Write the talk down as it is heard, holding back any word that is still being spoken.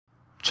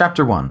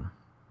Chapter 1.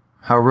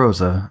 How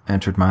Rosa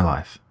Entered My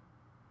Life.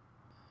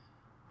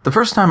 The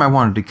first time I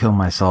wanted to kill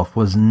myself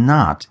was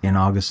not in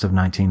August of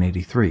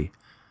 1983.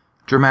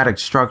 Dramatic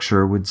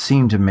structure would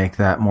seem to make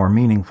that more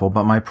meaningful,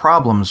 but my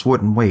problems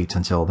wouldn't wait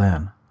until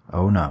then.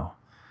 Oh no.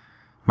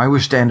 My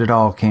wish to end it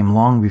all came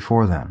long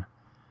before then.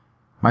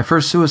 My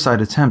first suicide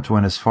attempt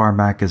went as far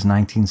back as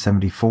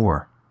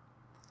 1974.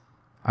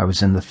 I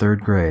was in the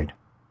 3rd grade.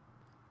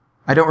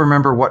 I don't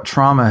remember what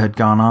trauma had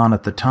gone on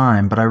at the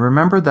time, but I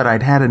remember that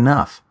I'd had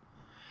enough.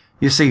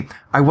 You see,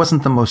 I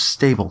wasn't the most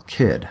stable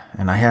kid,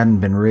 and I hadn't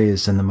been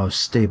raised in the most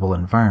stable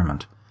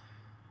environment.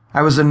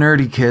 I was a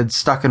nerdy kid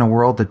stuck in a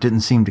world that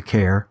didn't seem to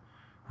care,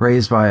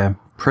 raised by a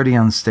pretty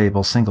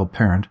unstable single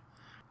parent,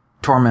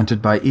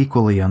 tormented by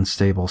equally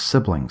unstable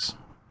siblings.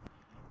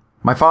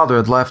 My father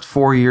had left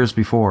 4 years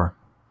before.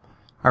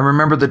 I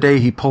remember the day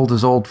he pulled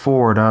his old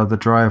Ford out of the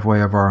driveway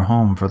of our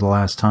home for the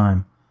last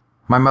time.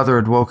 My mother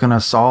had woken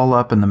us all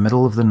up in the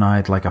middle of the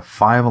night like a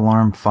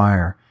 5-alarm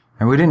fire,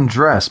 and we didn't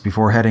dress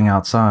before heading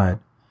outside.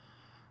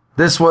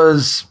 This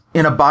was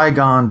in a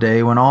bygone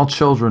day when all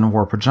children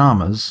wore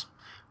pajamas,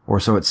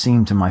 or so it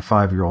seemed to my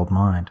 5-year-old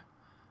mind.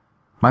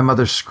 My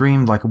mother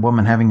screamed like a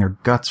woman having her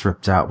guts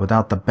ripped out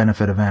without the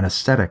benefit of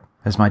anesthetic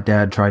as my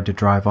dad tried to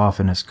drive off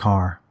in his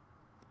car.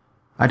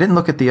 I didn't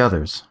look at the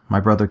others, my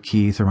brother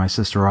Keith or my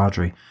sister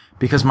Audrey,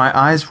 because my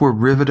eyes were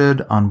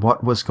riveted on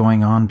what was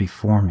going on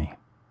before me.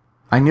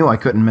 I knew I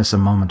couldn't miss a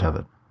moment of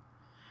it.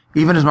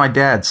 Even as my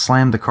dad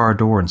slammed the car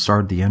door and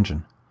started the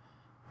engine.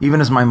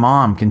 Even as my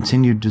mom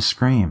continued to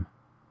scream.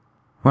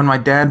 When my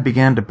dad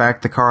began to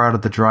back the car out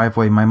of the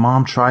driveway, my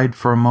mom tried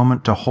for a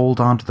moment to hold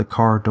onto the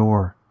car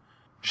door.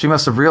 She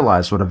must have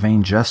realized what a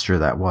vain gesture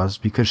that was,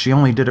 because she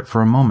only did it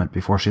for a moment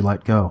before she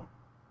let go.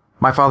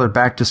 My father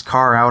backed his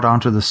car out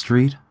onto the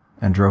street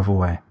and drove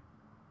away.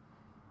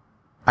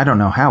 I don't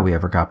know how we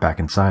ever got back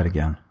inside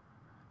again,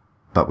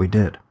 but we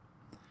did.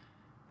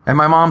 And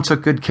my mom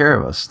took good care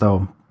of us,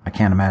 though I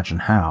can't imagine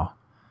how.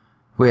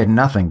 We had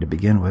nothing to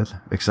begin with,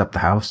 except the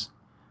house.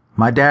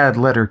 My dad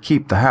let her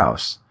keep the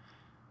house.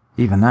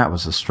 Even that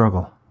was a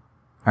struggle.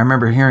 I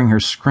remember hearing her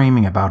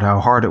screaming about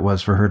how hard it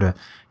was for her to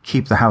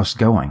keep the house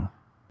going.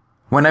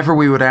 Whenever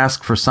we would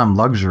ask for some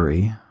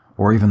luxury,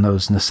 or even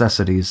those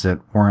necessities that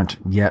weren't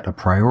yet a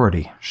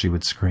priority, she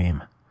would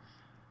scream.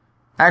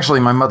 Actually,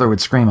 my mother would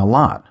scream a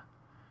lot.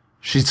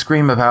 She'd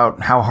scream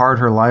about how hard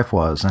her life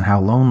was, and how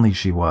lonely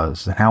she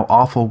was, and how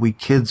awful we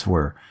kids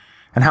were,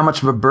 and how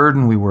much of a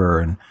burden we were,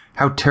 and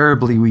how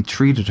terribly we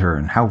treated her,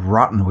 and how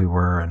rotten we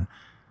were, and,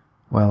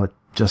 well, it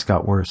just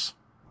got worse.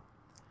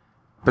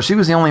 But she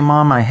was the only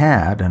mom I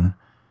had, and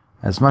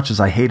as much as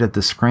I hated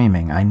the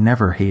screaming, I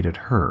never hated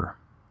her.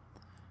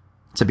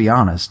 To be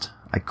honest,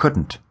 I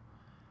couldn't.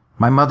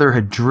 My mother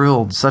had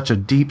drilled such a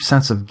deep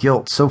sense of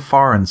guilt so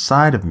far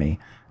inside of me,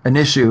 an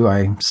issue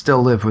I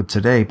still live with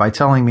today, by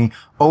telling me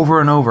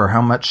over and over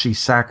how much she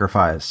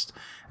sacrificed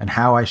and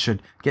how I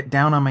should get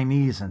down on my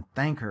knees and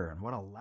thank her and what a